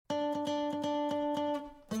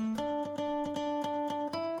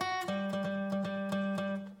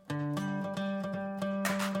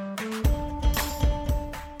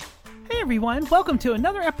everyone. Welcome to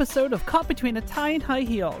another episode of Caught Between a Tie and High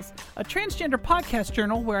Heels, a transgender podcast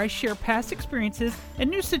journal where I share past experiences and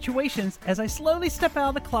new situations as I slowly step out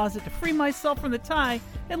of the closet to free myself from the tie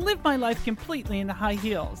and live my life completely in the high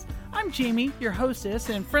heels. I'm Jamie, your hostess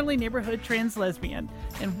and friendly neighborhood trans lesbian,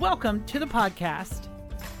 and welcome to the podcast.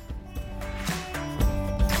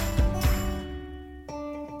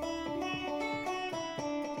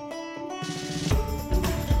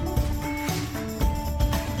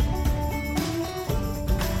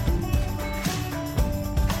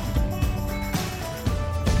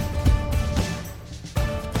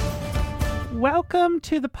 Welcome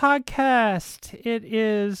to the podcast. It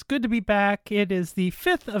is good to be back. It is the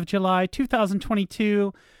 5th of July,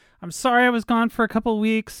 2022. I'm sorry I was gone for a couple of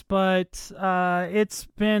weeks, but it's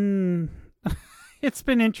been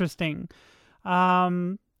interesting. I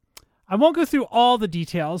won't go through all the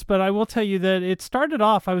details, but I will tell you that it started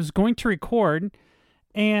off, I was going to record,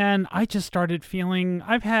 and I just started feeling,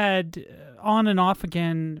 I've had on and off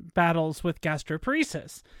again battles with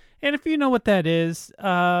gastroparesis. And if you know what that is,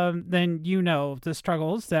 then you know the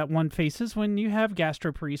struggles that one faces when you have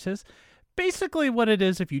gastroparesis. Basically what it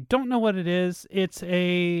is, if you don't know what it is, it's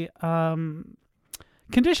a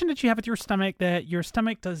condition that you have with your stomach that your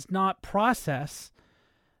stomach does not process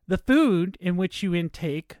the food in which you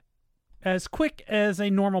intake as quick as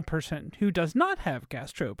a normal person who does not have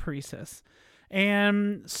gastroparesis.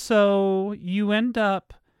 And so you end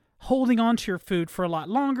up holding on to your food for a lot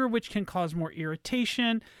longer, which can cause more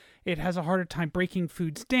irritation. It has a harder time breaking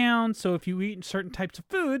foods down. So if you eat certain types of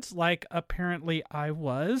foods, like apparently I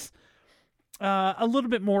was, a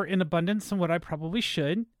little bit more in abundance than what I probably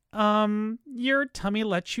should, your tummy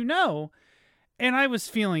lets you know. And I was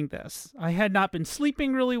feeling this. I had not been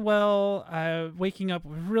sleeping really well, waking up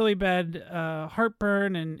with really bad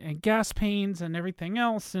heartburn and gas pains and everything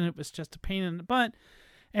else. And it was just a pain in the butt.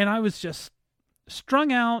 And I was just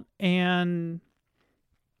strung out and...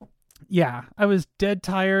 yeah, I was dead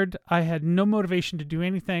tired. I had no motivation to do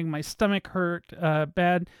anything. My stomach hurt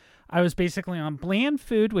bad. I was basically on bland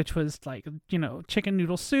food, which was like, chicken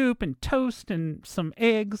noodle soup and toast and some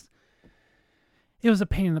eggs. It was a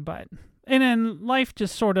pain in the butt. And then life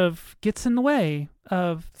just sort of gets in the way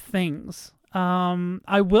of things.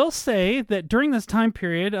 I will say that during this time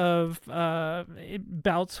period of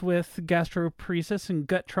bouts with gastroparesis and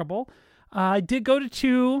gut trouble, I did go to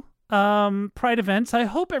two Pride events. I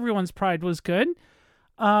hope everyone's Pride was good.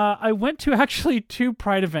 I went to actually two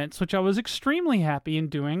Pride events, which I was extremely happy in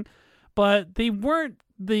doing, but they weren't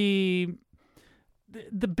the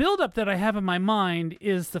buildup that I have in my mind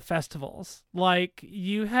is the festivals. Like,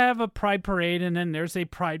 you have a Pride parade and then there's a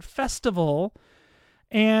Pride festival,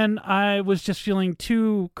 and I was just feeling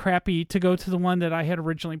too crappy to go to the one that I had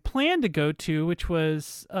originally planned to go to, which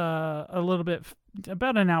was a little bit,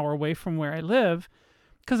 about an hour away from where I live,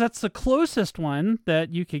 because that's the closest one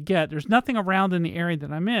that you could get. There's nothing around in the area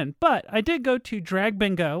that I'm in. But I did go to Drag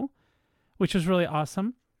Bingo, which was really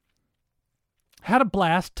awesome. Had a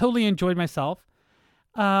blast. Totally enjoyed myself.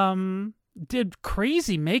 Did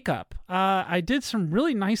crazy makeup. I did some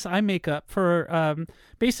really nice eye makeup for,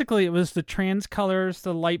 basically it was the trans colors,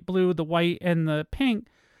 the light blue, the white, and the pink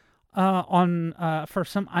for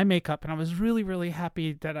some eye makeup. And I was really, really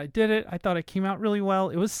happy that I did it. I thought it came out really well.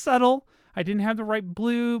 It was subtle. I didn't have the right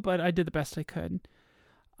blue, but I did the best I could.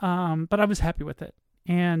 But I was happy with it.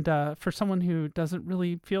 And for someone who doesn't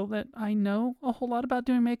really feel that I know a whole lot about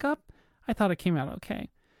doing makeup, I thought it came out okay.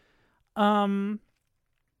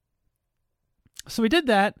 So we did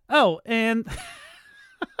that. Oh, and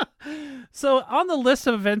so on the list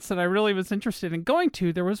of events that I really was interested in going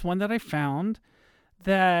to, there was one that I found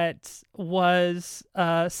that was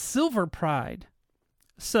Silver Pride.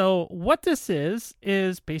 So what this is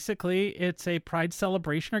basically it's a Pride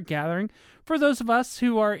celebration or gathering for those of us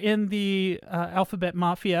who are in the Alphabet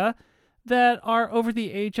Mafia that are over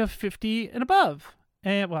the age of 50 and above.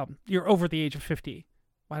 And, well, you're over the age of 50.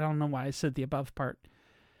 I don't know why I said the above part.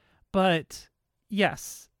 But,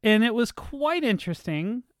 yes. And it was quite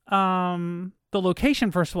interesting. The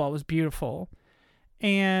location, first of all, was beautiful.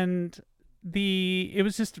 And it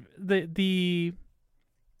was just the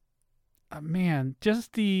man,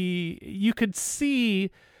 just you could see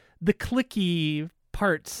the cliquey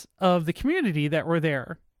parts of the community that were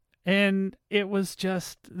there. And it was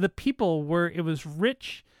just, it was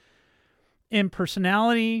rich in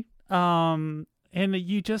personality. And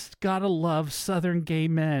you just gotta love Southern gay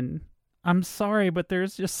men. I'm sorry, but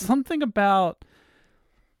there's just something about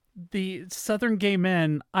the Southern gay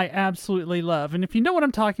men I absolutely love. And if you know what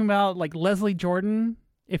I'm talking about, like Leslie Jordan,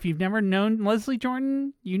 if you've never known Leslie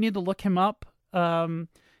Jordan, you need to look him up.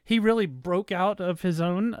 he really broke out of his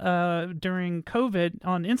own during COVID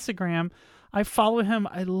on Instagram. I follow him.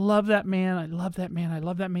 I love that man. I love that man. I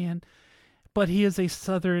love that man. But he is a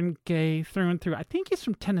Southern gay through and through. I think he's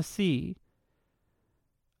from Tennessee.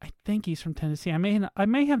 I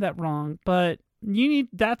may have that wrong, but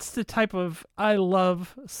that's the type of, I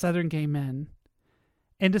love Southern gay men.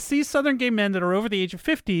 And to see Southern gay men that are over the age of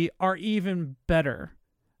 50 are even better.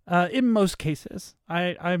 In most cases.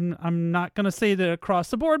 I'm not going to say that across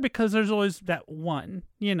the board because there's always that one,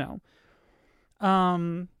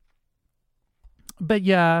 But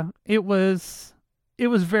yeah, it was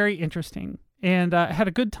very interesting. And I had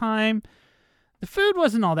a good time. The food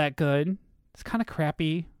wasn't all that good. It's kind of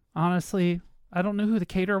crappy, honestly. I don't know who the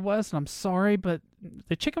caterer was, and I'm sorry, but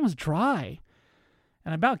the chicken was dry.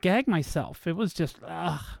 And I about gagged myself. It was just,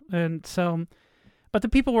 ugh. And so, but the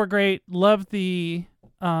people were great. Loved the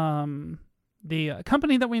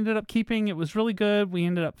company that we ended up keeping. It was really good. We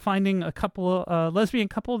ended up finding a lesbian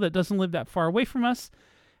couple that doesn't live that far away from us.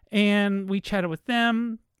 And we chatted with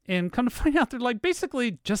them and come to find out they're like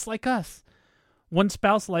basically just like us. One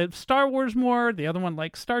spouse likes Star Wars more. The other one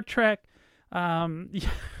likes Star Trek. One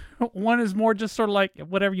is more just sort of like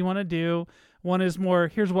whatever you want to do. One is more,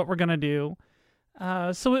 here's what we're going to do.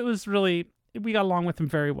 So it was really, we got along with them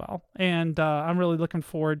very well. And I'm really looking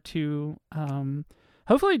forward to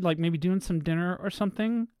hopefully like maybe doing some dinner or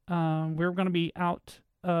something. We're going to be out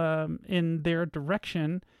in their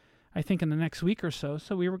direction, I think in the next week or so.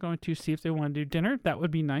 So we were going to see if they want to do dinner. That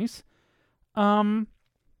would be nice.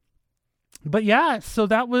 But yeah, so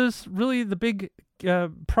that was really the big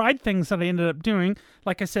Pride things that I ended up doing.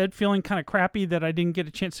 Like I said, feeling kind of crappy that I didn't get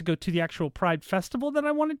a chance to go to the actual Pride festival that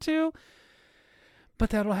I wanted to.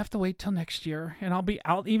 But that'll have to wait till next year. And I'll be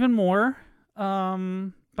out even more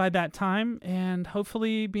by that time. And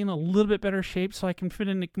hopefully be in a little bit better shape so I can fit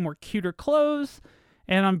in more cuter clothes.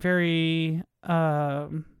 And I'm very...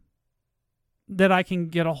 that I can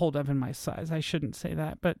get a hold of in my size. I shouldn't say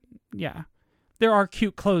that. But yeah. There are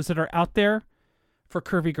cute clothes that are out there for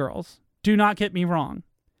curvy girls. Do not get me wrong.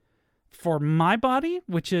 For my body,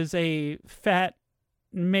 which is a fat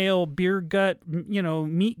male beer gut,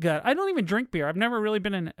 meat gut. I don't even drink beer. I've never really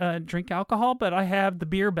been drink alcohol, but I have the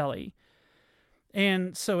beer belly.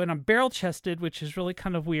 And I'm barrel chested, which is really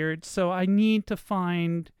kind of weird. So I need to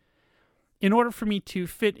find, in order for me to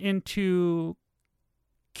fit into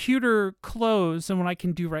cuter clothes than what I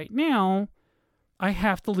can do right now, I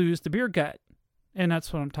have to lose the beer gut. And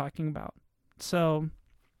that's what I'm talking about. So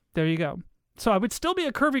there you go. So I would still be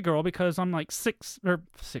a curvy girl because I'm like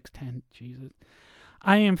 6'10". Jesus.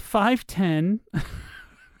 I am 5'10".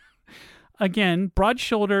 Again,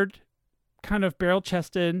 broad-shouldered, kind of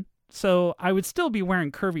barrel-chested. So I would still be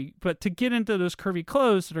wearing curvy. But to get into those curvy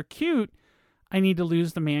clothes that are cute, I need to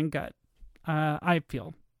lose the man gut, I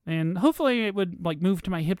feel. And hopefully it would like move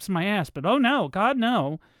to my hips and my ass. But oh no, God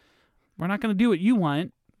no. We're not going to do what you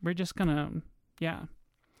want. We're just going to... Yeah.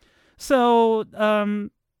 So,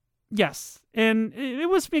 yes. And it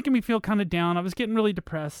was making me feel kind of down. I was getting really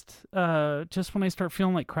depressed just when I start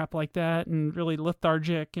feeling like crap like that and really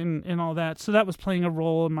lethargic and all that. So that was playing a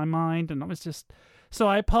role in my mind. And I was just... So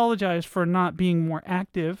I apologize for not being more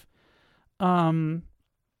active in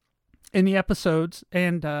the episodes.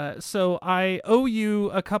 And so I owe you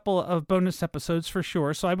a couple of bonus episodes for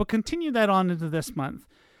sure. So I will continue that on into this month.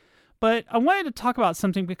 But I wanted to talk about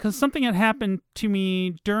something because something that happened to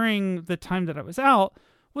me during the time that I was out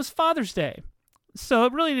was Father's Day. So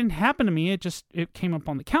it really didn't happen to me. It came up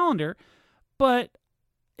on the calendar. But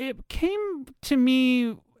it came to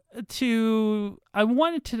me I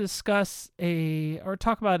wanted to discuss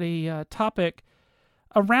talk about a topic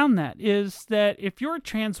around that, is that if you're a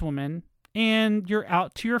trans woman and you're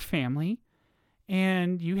out to your family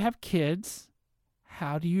and you have kids,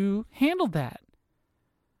 how do you handle that?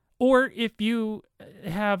 Or if you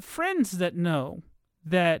have friends that know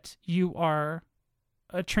that you are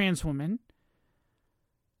a trans woman,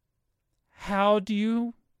 how do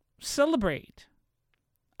you celebrate?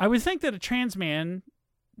 I would think that a trans man,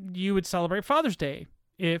 you would celebrate Father's Day.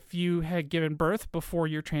 If you had given birth before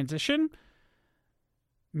your transition,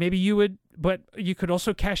 maybe you would, but you could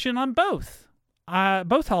also cash in on both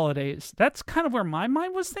holidays. That's kind of where my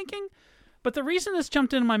mind was thinking. But the reason this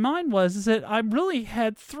jumped into my mind is that I really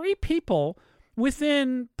had 3 people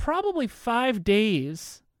within probably 5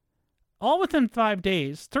 days, all within 5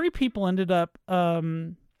 days, 3 people ended up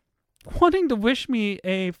wanting to wish me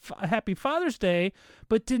a happy Father's Day,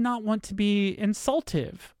 but did not want to be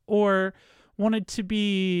insultive or wanted to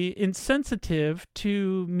be insensitive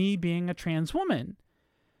to me being a trans woman.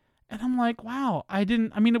 And I'm like, wow,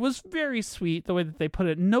 it was very sweet the way that they put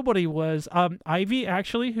it. Nobody was, Ivy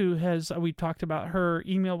actually, who we talked about her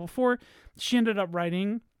email before. She ended up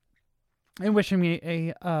writing and wishing me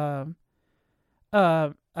a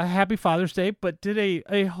happy Father's Day, but did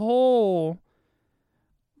a whole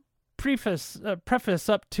preface. Oh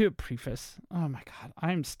my God,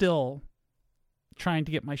 I'm still trying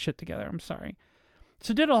to get my shit together. I'm sorry.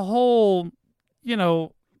 So did a whole,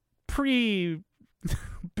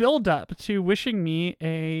 build up to wishing me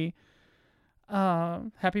a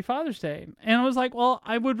happy Father's Day. And I was like, well,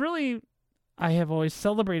 I have always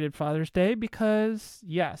celebrated Father's Day because,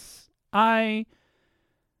 yes, while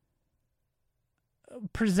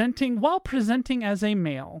presenting as a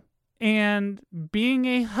male and being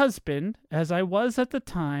a husband, as I was at the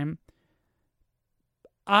time,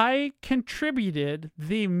 I contributed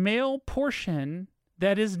the male portion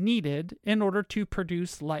that is needed in order to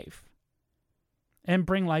produce life and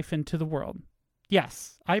bring life into the world.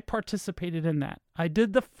 Yes, I participated in that. I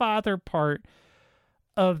did the father part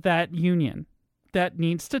of that union that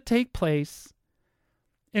needs to take place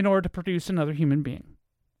in order to produce another human being.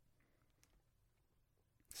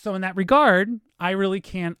 So in that regard, I really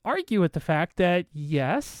can't argue with the fact that,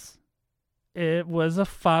 yes, it was a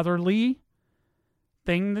fatherly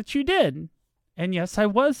thing that you did. And yes, I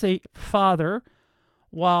was a father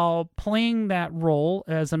while playing that role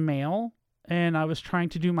as a male, and I was trying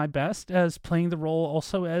to do my best as playing the role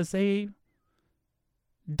also as a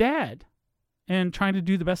dad and trying to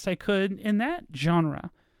do the best I could in that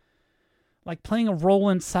genre. Like playing a role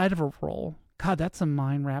inside of a role. God, that's a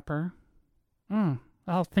mind wrapper.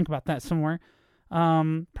 I'll think about that somewhere.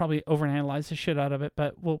 Probably overanalyze the shit out of it,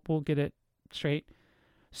 but we'll get it straight.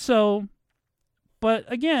 So, but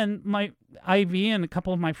again, my Ivy and a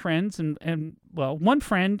couple of my friends and one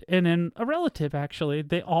friend and then a relative, actually,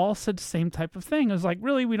 they all said the same type of thing. It was like,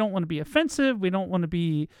 really, we don't want to be offensive. We don't want to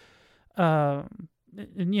be,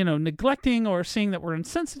 neglecting or seeing that we're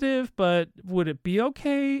insensitive, but would it be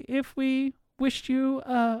okay if we wished you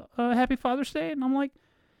a happy Father's Day? And I'm like,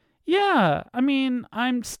 yeah,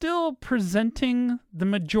 I'm still presenting the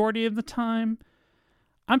majority of the time.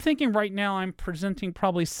 I'm thinking right now I'm presenting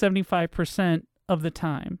probably 75% of the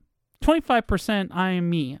time. 25% I am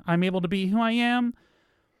me. I'm able to be who I am,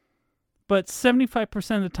 but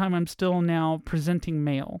 75% of the time I'm still now presenting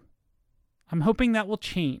male. I'm hoping that will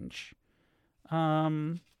change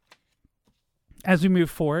as we move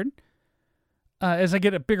forward. As I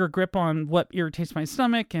get a bigger grip on what irritates my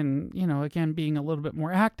stomach and, again, being a little bit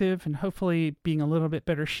more active and hopefully being a little bit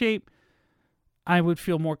better shape, I would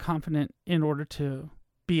feel more confident in order to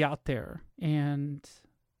be out there and,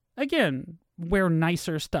 again, wear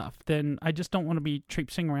nicer stuff. Then I just don't want to be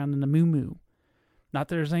traipsing around in the moo-moo. Not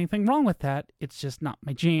that there's anything wrong with that. It's just not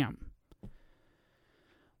my jam.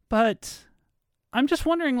 But I'm just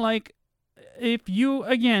wondering, if you're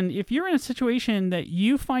in a situation that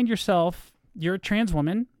you find yourself, you're a trans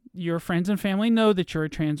woman, your friends and family know that you're a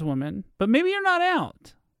trans woman, but maybe you're not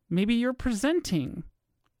out. Maybe you're presenting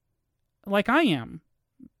like I am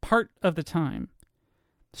part of the time.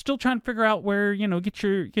 Still trying to figure out where,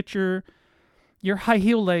 get your high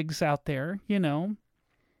heel legs out there,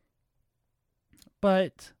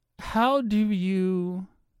 But how do you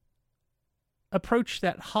approach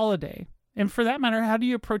that holiday? And for that matter, how do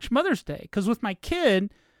you approach Mother's Day? Because with my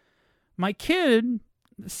kid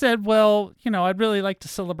said, well, I'd really like to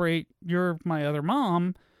celebrate, you're my other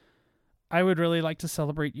mom. I would really like to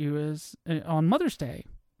celebrate you on Mother's Day,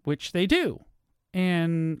 which they do.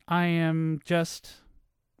 And I am just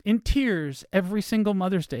in tears every single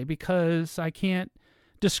Mother's Day because I can't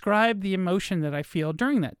describe the emotion that I feel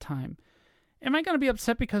during that time. Am I going to be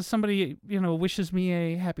upset because somebody, wishes me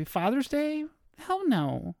a happy Father's Day? Hell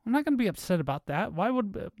no. I'm not going to be upset about that.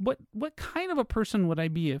 What kind of a person would I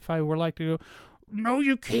be if I were like to go, no,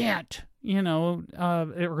 you can't,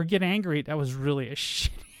 or get angry? That was really a shitty.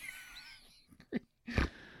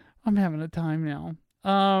 I'm having a time now.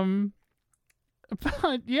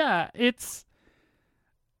 But yeah,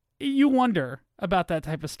 you wonder about that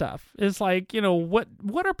type of stuff. It's like,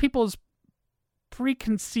 what are people's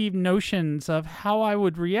preconceived notions of how I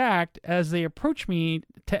would react as they approach me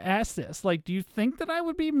to ask this? Like, do you think that I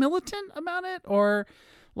would be militant about it or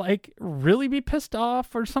really be pissed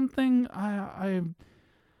off or something? I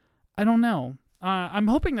don't know. I'm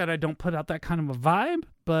hoping that I don't put out that kind of a vibe,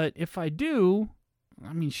 but if I do,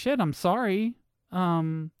 I'm sorry.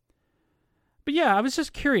 But yeah, I was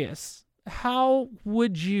just curious. How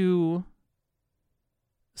would you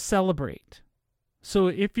celebrate? So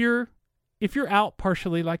if you're out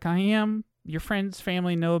partially like I am, your friends,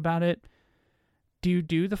 family know about it, do you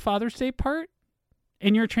do the Father's Day part?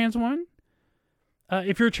 and you're a trans woman?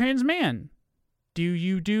 If you're a trans man, do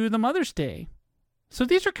you do the Mother's Day? So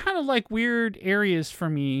these are kind of like weird areas for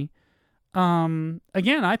me. Again,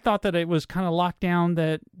 I thought that it was kind of locked down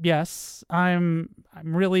that, yes, I'm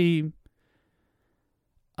really,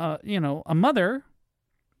 a mother,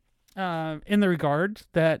 in the regard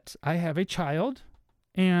that I have a child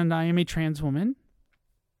and I am a trans woman,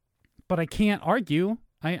 but I can't argue.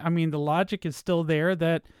 I mean, the logic is still there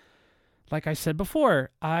that, like I said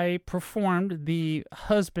before, I performed the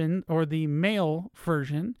husband or the male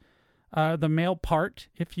version, the male part,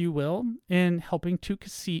 if you will, in helping to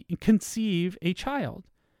conceive a child.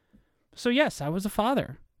 So yes, I was a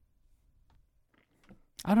father.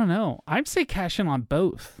 I don't know. I'd say cash in on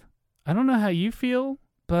both. I don't know how you feel,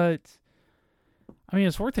 but I mean,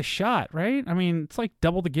 it's worth a shot, right? I mean, it's like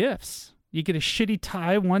double the gifts. You get a shitty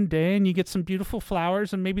tie one day and you get some beautiful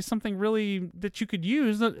flowers and maybe something really that you could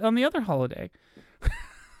use on the other holiday.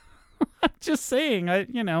 I'm just saying,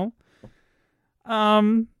 oh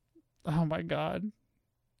my God.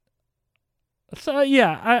 So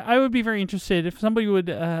yeah, I would be very interested if somebody would,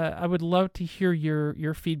 I would love to hear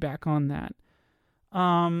your feedback on that.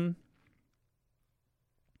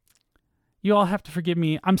 You all have to forgive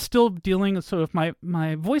me. I'm still dealing, so if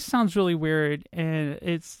my voice sounds really weird, and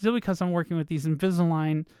it's still because I'm working with these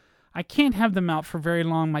Invisalign, I can't have them out for very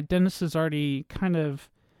long. My dentist has already kind of,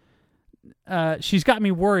 she's got me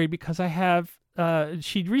worried because I have,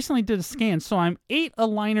 she recently did a scan, so I'm 8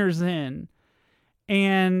 aligners in,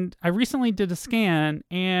 and I recently did a scan,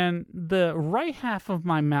 and the right half of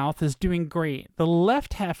my mouth is doing great. The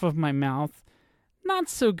left half of my mouth, not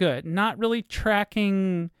so good. Not really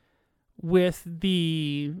tracking with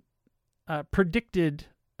the predicted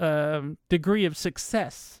degree of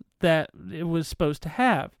success that it was supposed to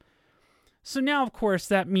have. So now, of course,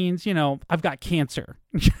 that means, I've got cancer.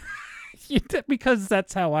 Because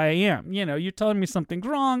that's how I am. You're telling me something's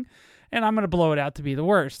wrong, and I'm going to blow it out to be the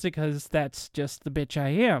worst because that's just the bitch I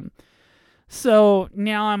am. So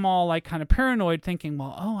now I'm all like kind of paranoid thinking,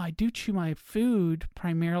 well, I do chew my food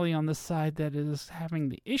primarily on the side that is having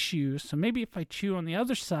the issue. So maybe if I chew on the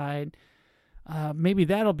other side, maybe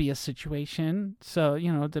that'll be a situation. So,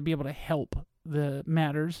 to be able to help the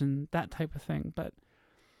matters and that type of thing. But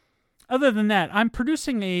other than that, I'm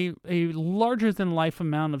producing a larger than life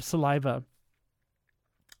amount of saliva.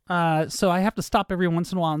 So I have to stop every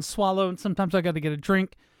once in a while and swallow, and sometimes I got to get a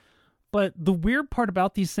drink. But the weird part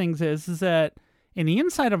about these things is that in the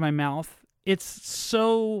inside of my mouth, it's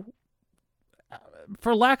so,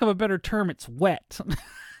 for lack of a better term, it's wet.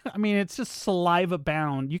 I mean, it's just saliva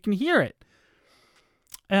bound. You can hear it.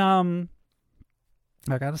 I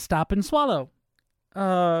got to stop and swallow.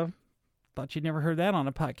 Thought you'd never heard that on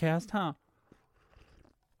a podcast, huh?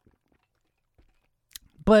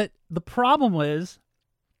 But the problem is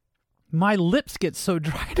my lips get so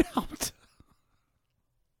dried out.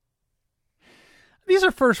 These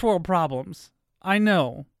are first world problems. I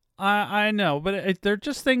know. I know, but they're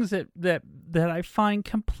just things that I find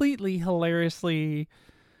completely hilariously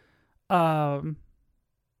like,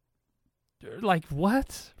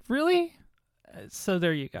 what? Really? So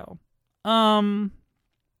there you go.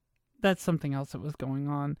 That's something else that was going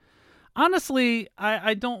on. Honestly,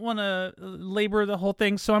 I don't want to labor the whole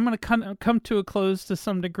thing, so I'm going to come to a close to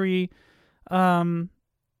some degree. Yeah,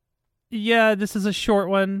 this is a short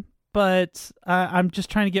one, but I'm just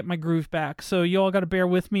trying to get my groove back. So you all got to bear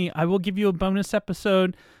with me. I will give you a bonus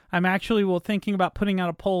episode. I'm actually thinking about putting out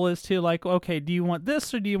a poll as to like, okay, do you want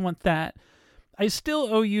this or do you want that? I still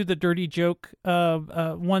owe you the dirty joke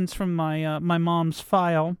ones from my mom's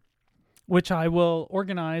file, which I will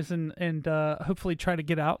organize and hopefully try to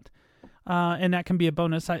get out. And that can be a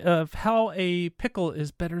bonus of how a pickle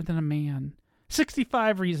is better than a man.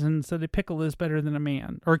 65 reasons that a pickle is better than a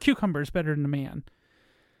man, or a cucumber is better than a man.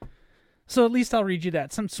 So at least I'll read you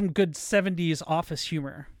that. Some good 70s office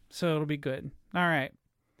humor. So it'll be good. All right.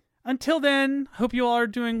 Until then, hope you all are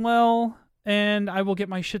doing well, and I will get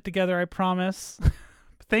my shit together, I promise.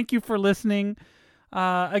 Thank you for listening.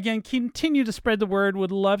 Again, continue to spread the word.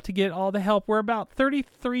 Would love to get all the help. We're about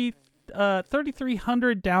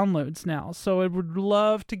 3,300 downloads now, so I would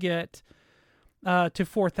love to get to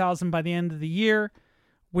 4,000 by the end of the year.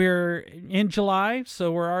 We're in July,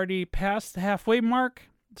 so we're already past the halfway mark.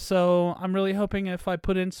 So I'm really hoping if I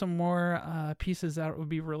put in some more pieces, that would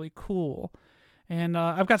be really cool. And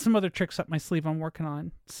I've got some other tricks up my sleeve I'm working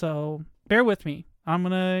on. So bear with me. I'm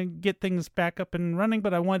going to get things back up and running,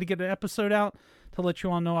 but I wanted to get an episode out to let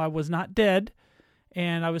you all know I was not dead,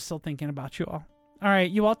 and I was still thinking about you all. All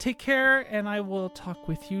right, you all take care, and I will talk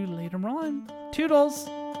with you later on. Toodles!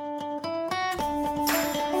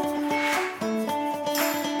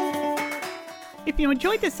 If you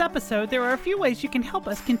enjoyed this episode, there are a few ways you can help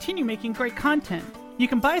us continue making great content. You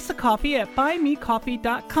can buy us a coffee at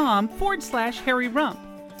buymecoffee.com/Harry Rump.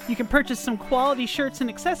 You can purchase some quality shirts and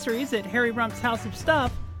accessories at Harry Rump's House of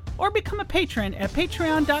Stuff, or become a patron at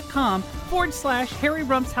patreon.com/Harry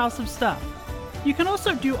Rump's House of Stuff. You can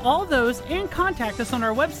also do all those and contact us on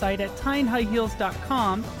our website at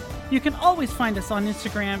tyinghighheels.com. You can always find us on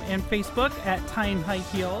Instagram and Facebook at Tying High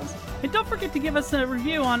Heels. And don't forget to give us a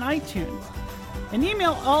review on iTunes. And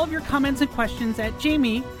email all of your comments and questions at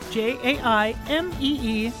Jaimee,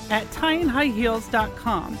 Jaimee, at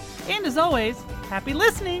tyinghighheels.com. And as always, happy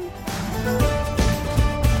listening!